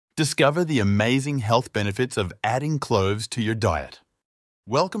Discover the amazing health benefits of adding cloves to your diet.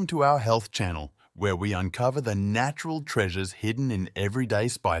 Welcome to our health channel, where we uncover the natural treasures hidden in everyday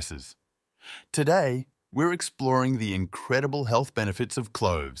spices. Today, we're exploring the incredible health benefits of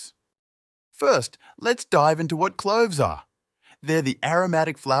cloves. First, let's dive into what cloves are. They're the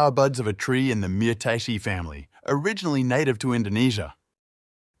aromatic flower buds of a tree in the Myrtaceae family, originally native to Indonesia.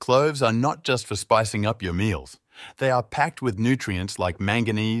 Cloves are not just for spicing up your meals. They are packed with nutrients like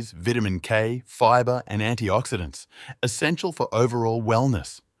manganese, vitamin K, fiber, and antioxidants, essential for overall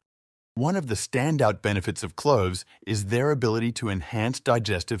wellness. One of the standout benefits of cloves is their ability to enhance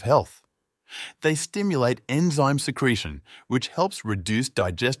digestive health. They stimulate enzyme secretion, which helps reduce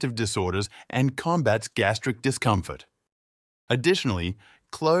digestive disorders and combats gastric discomfort. Additionally,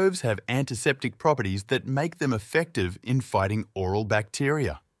 cloves have antiseptic properties that make them effective in fighting oral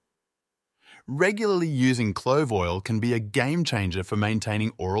bacteria. Regularly using clove oil can be a game changer for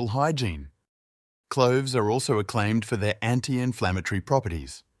maintaining oral hygiene. Cloves are also acclaimed for their anti-inflammatory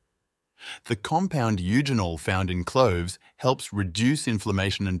properties. The compound eugenol found in cloves helps reduce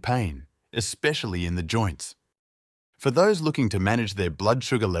inflammation and pain, especially in the joints. For those looking to manage their blood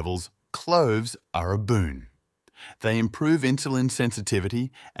sugar levels, cloves are a boon. They improve insulin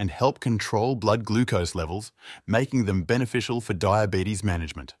sensitivity and help control blood glucose levels, making them beneficial for diabetes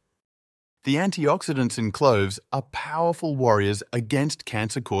management. The antioxidants in cloves are powerful warriors against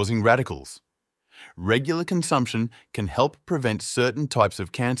cancer-causing radicals. Regular consumption can help prevent certain types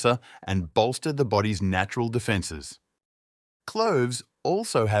of cancer and bolster the body's natural defenses. Cloves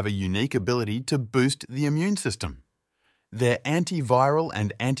also have a unique ability to boost the immune system. Their antiviral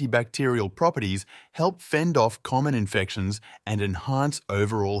and antibacterial properties help fend off common infections and enhance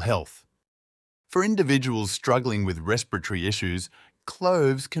overall health. For individuals struggling with respiratory issues,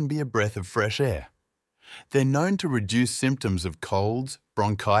 cloves can be a breath of fresh air. They're known to reduce symptoms of colds,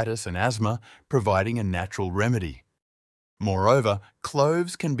 bronchitis, and asthma, providing a natural remedy. Moreover,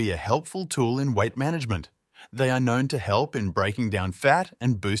 cloves can be a helpful tool in weight management. They are known to help in breaking down fat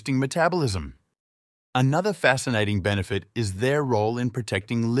and boosting metabolism. Another fascinating benefit is their role in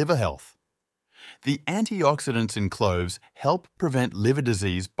protecting liver health. The antioxidants in cloves help prevent liver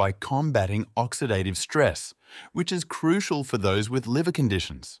disease by combating oxidative stress, which is crucial for those with liver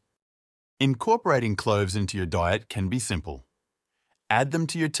conditions. Incorporating cloves into your diet can be simple. Add them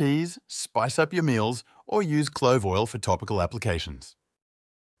to your teas, spice up your meals, or use clove oil for topical applications.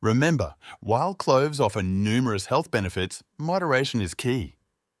 Remember, while cloves offer numerous health benefits, moderation is key.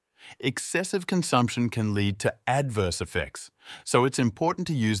 Excessive consumption can lead to adverse effects, so it's important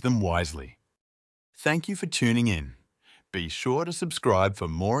to use them wisely. Thank you for tuning in. Be sure to subscribe for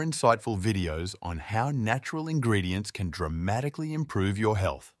more insightful videos on how natural ingredients can dramatically improve your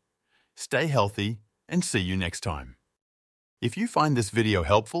health. Stay healthy and see you next time. If you find this video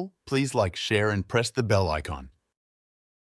helpful, please like, share, and press the bell icon.